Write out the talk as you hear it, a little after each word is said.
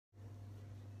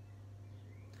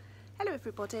Hello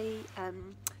everybody.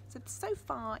 So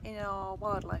far in our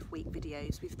Wildlife Week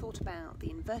videos we've thought about the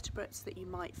invertebrates that you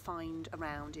might find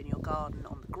around in your garden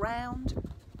on the ground.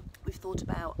 We've thought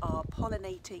about our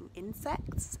pollinating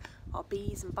insects, our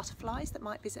bees and butterflies that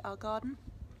might visit our garden,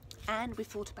 and we've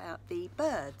thought about the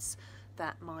birds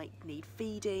that might need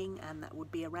feeding and that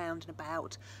would be around and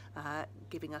about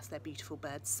giving us their beautiful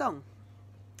bird song.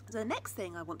 So the next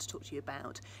thing I want to talk to you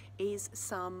about is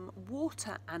some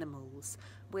water animals.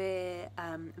 We're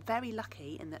very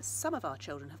lucky in that some of our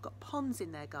children have got ponds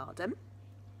in their garden.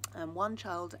 One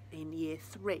child in year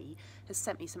 3 has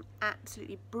sent me some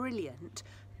absolutely brilliant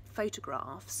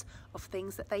photographs of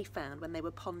things that they found when they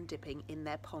were pond dipping in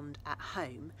their pond at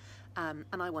home, and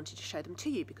I wanted to show them to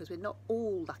you because we're not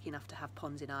all lucky enough to have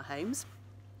ponds in our homes.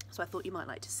 So I thought you might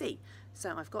like to see.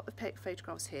 So I've got the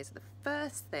photographs here. So the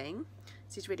first thing,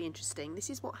 this is really interesting, this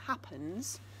is what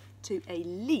happens to a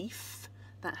leaf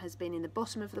that has been in the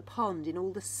bottom of the pond, in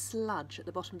all the sludge at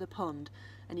the bottom of the pond.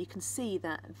 And you can see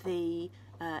that the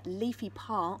leafy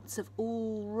parts have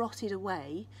all rotted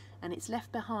away, and it's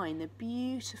left behind the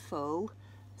beautiful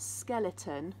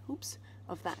skeleton,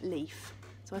 of that leaf.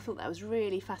 So I thought that was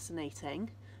really fascinating.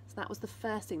 So that was the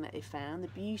first thing that they found, the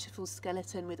beautiful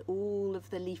skeleton with all of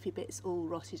the leafy bits all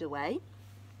rotted away.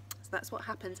 So that's what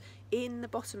happens in the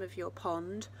bottom of your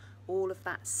pond. All of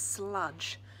that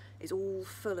sludge is all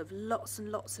full of lots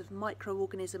and lots of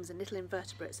microorganisms and little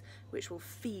invertebrates which will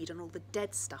feed on all the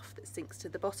dead stuff that sinks to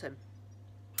the bottom.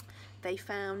 They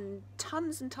found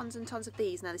tons and tons and tons of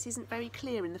these. Now this isn't very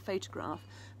clear in the photograph,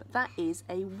 but that is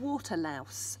a water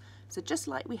louse. So just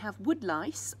like we have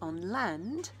woodlice on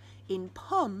land, in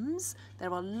ponds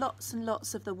there are lots and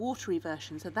lots of the watery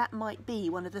version, so that might be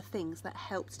one of the things that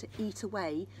helps to eat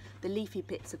away the leafy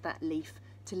bits of that leaf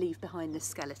to leave behind the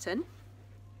skeleton.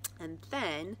 And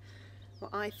then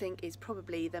what I think is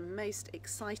probably the most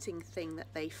exciting thing that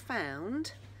they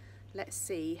found, let's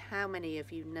see how many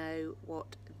of you know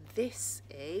what this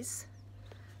is.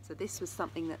 So this was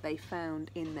something that they found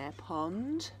in their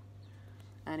pond,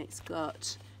 and it's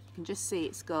got, you can just see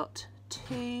it's got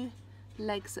 2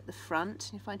 legs at the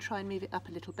front. If I try and move it up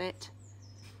a little bit,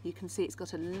 you can see it's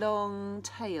got a long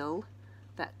tail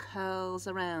that curls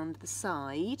around the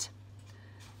side.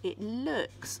 It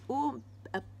looks all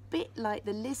a bit like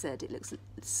the lizard. It looks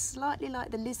slightly like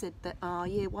the lizard that our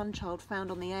year 1 child found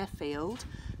on the airfield,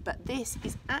 but this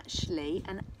is actually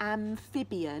an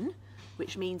amphibian,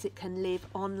 which means it can live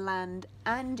on land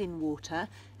and in water,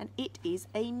 and it is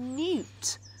a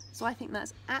newt. So I think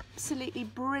that's absolutely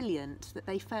brilliant that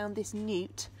they found this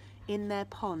newt in their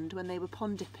pond when they were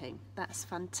pond dipping. That's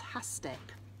fantastic.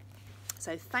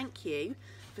 So thank you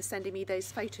for sending me those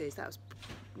photos. That was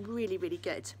really, really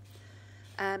good.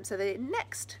 So the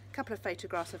next couple of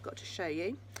photographs I've got to show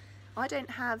you. I don't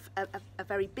have a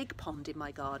very big pond in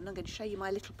my garden. I'm going to show you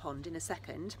my little pond in a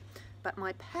second. But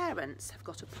my parents have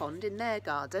got a pond in their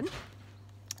garden.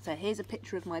 So here's a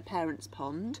picture of my parents'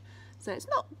 pond. So it's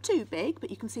not too big, but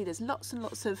you can see there's lots and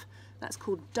lots of, that's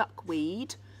called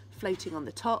duckweed, floating on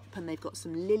the top, and they've got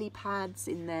some lily pads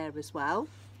in there as well.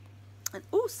 And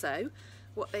also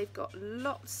what they've got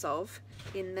lots of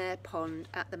in their pond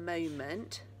at the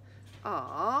moment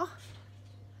are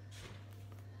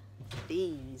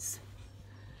these.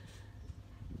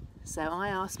 So I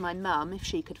asked my mum if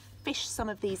she could fish some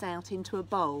of these out into a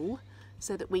bowl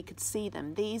so that we could see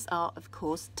them. These are, of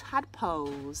course,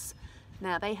 tadpoles.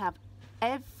 Now they have,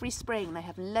 every spring they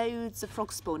have loads of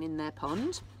frog spawn in their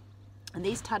pond, and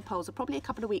these tadpoles are probably a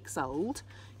couple of weeks old.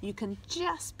 You can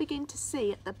just begin to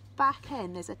see at the back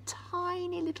end there's a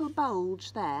tiny little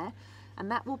bulge there, and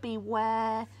that will be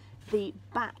where the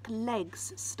back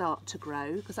legs start to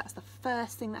grow, because that's the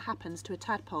first thing that happens to a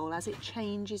tadpole as it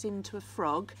changes into a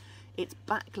frog. Its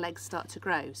back legs start to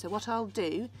grow. So what I'll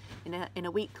do in a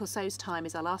week or so's time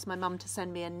is I'll ask my mum to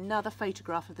send me another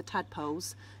photograph of the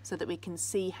tadpoles so that we can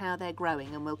see how they're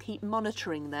growing, and we'll keep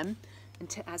monitoring them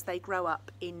until, as they grow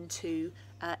up into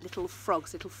little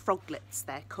frogs, little froglets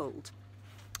they're called.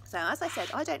 So as I said,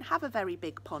 I don't have a very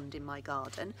big pond in my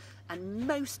garden, and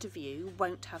most of you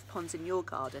won't have ponds in your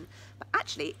garden, but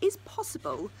actually it is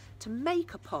possible to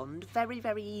make a pond very,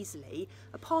 very easily.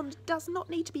 A pond does not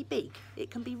need to be big. It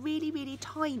can be really, really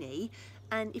tiny,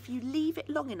 and if you leave it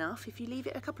long enough, if you leave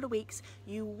it a couple of weeks,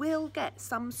 you will get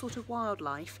some sort of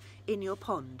wildlife in your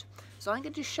pond. So I'm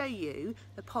going to show you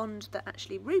the pond that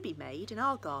actually Ruby made in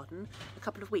our garden a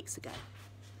couple of weeks ago.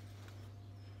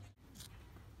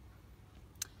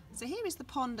 So here is the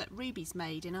pond that Ruby's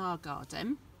made in our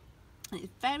garden.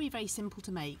 It's very, very simple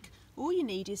to make. All you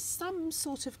need is some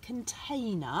sort of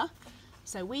container.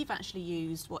 So we've actually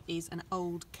used what is an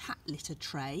old cat litter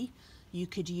tray. You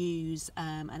could use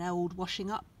an old washing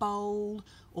up bowl,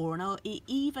 or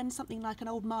even something like an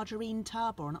old margarine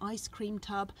tub or an ice cream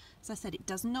tub. As I said, it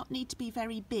does not need to be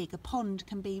very big. A pond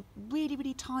can be really,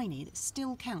 really tiny. That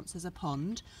still counts as a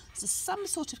pond. So some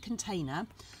sort of container.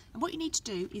 And what you need to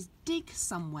do is dig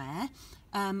somewhere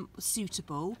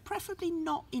suitable, preferably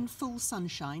not in full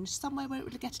sunshine, somewhere where it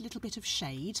will get a little bit of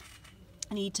shade.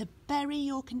 You need to bury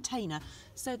your container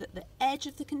so that the edge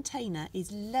of the container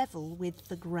is level with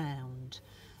the ground.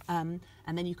 And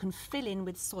then you can fill in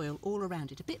with soil all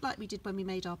around it, a bit like we did when we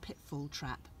made our pitfall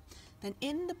trap. Then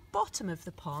in the bottom of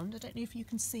the pond, I don't know if you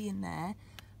can see in there,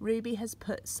 Ruby has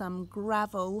put some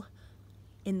gravel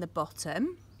in the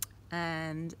bottom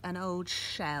and an old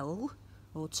shell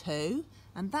or two,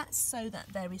 and that's so that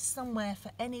there is somewhere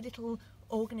for any little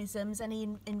organisms, any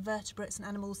invertebrates and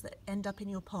animals that end up in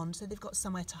your pond, so they've got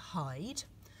somewhere to hide.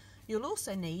 You'll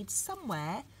also need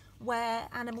somewhere where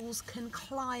animals can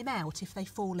climb out if they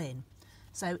fall in.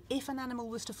 So if an animal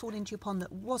was to fall into your pond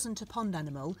that wasn't a pond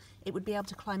animal, it would be able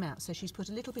to climb out. So she's put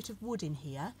a little bit of wood in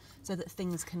here so that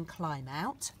things can climb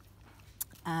out.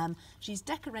 She's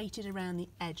decorated around the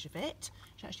edge of it.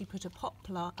 She actually put a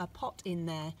pot in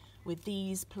there with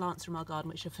these plants from our garden,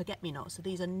 which are forget-me-nots. So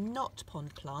these are not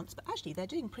pond plants, but actually they're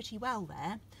doing pretty well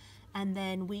there. And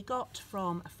then we got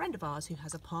from a friend of ours who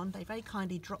has a pond, they very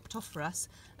kindly dropped off for us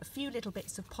a few little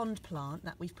bits of pond plant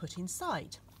that we've put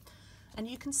inside. And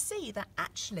you can see that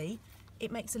actually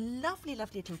it makes a lovely,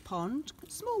 lovely little pond,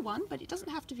 small one, but it doesn't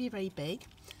have to be very big.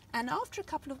 And after a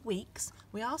couple of weeks,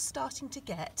 we are starting to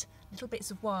get little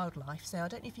bits of wildlife. So I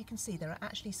don't know if you can see, there are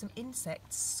actually some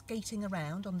insects skating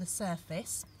around on the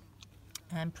surface.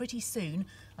 And pretty soon,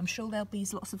 I'm sure there'll be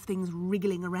lots of things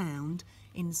wriggling around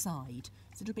inside.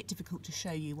 It's a little bit difficult to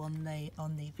show you on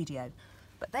the video.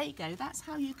 But there you go, that's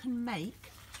how you can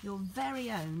make your very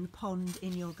own pond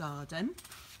in your garden.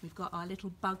 We've got our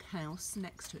little bug house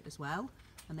next to it as well.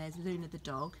 And there's Luna the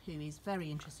dog, who is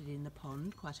very interested in the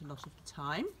pond quite a lot of the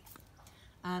time.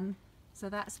 So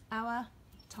that's our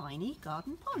tiny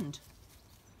garden pond.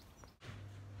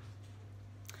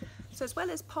 So as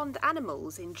well as pond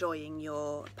animals enjoying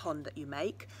your pond that you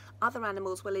make, other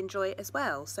animals will enjoy it as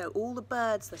well. So all the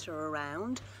birds that are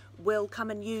around will come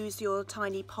and use your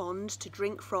tiny pond to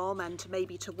drink from and to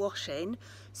maybe to wash in.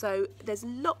 So there's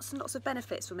lots and lots of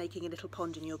benefits for making a little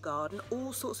pond in your garden.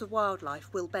 All sorts of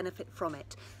wildlife will benefit from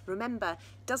it. Remember,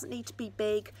 it doesn't need to be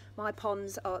big. My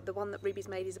ponds are, the one that Ruby's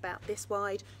made is about this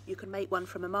wide. You can make one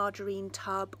from a margarine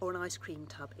tub or an ice cream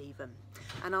tub even.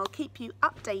 And I'll keep you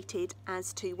updated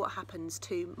as to what happens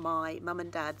to my mum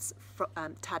and dad's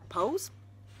tadpoles.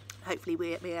 Hopefully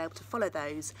we'll be able to follow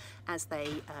those as they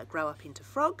grow up into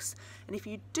frogs. And if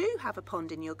you do have a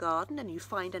pond in your garden and you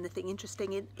find anything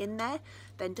interesting in there,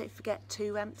 then don't forget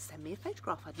to send me a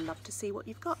photograph. I'd love to see what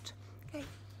you've got. Okay,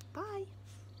 bye.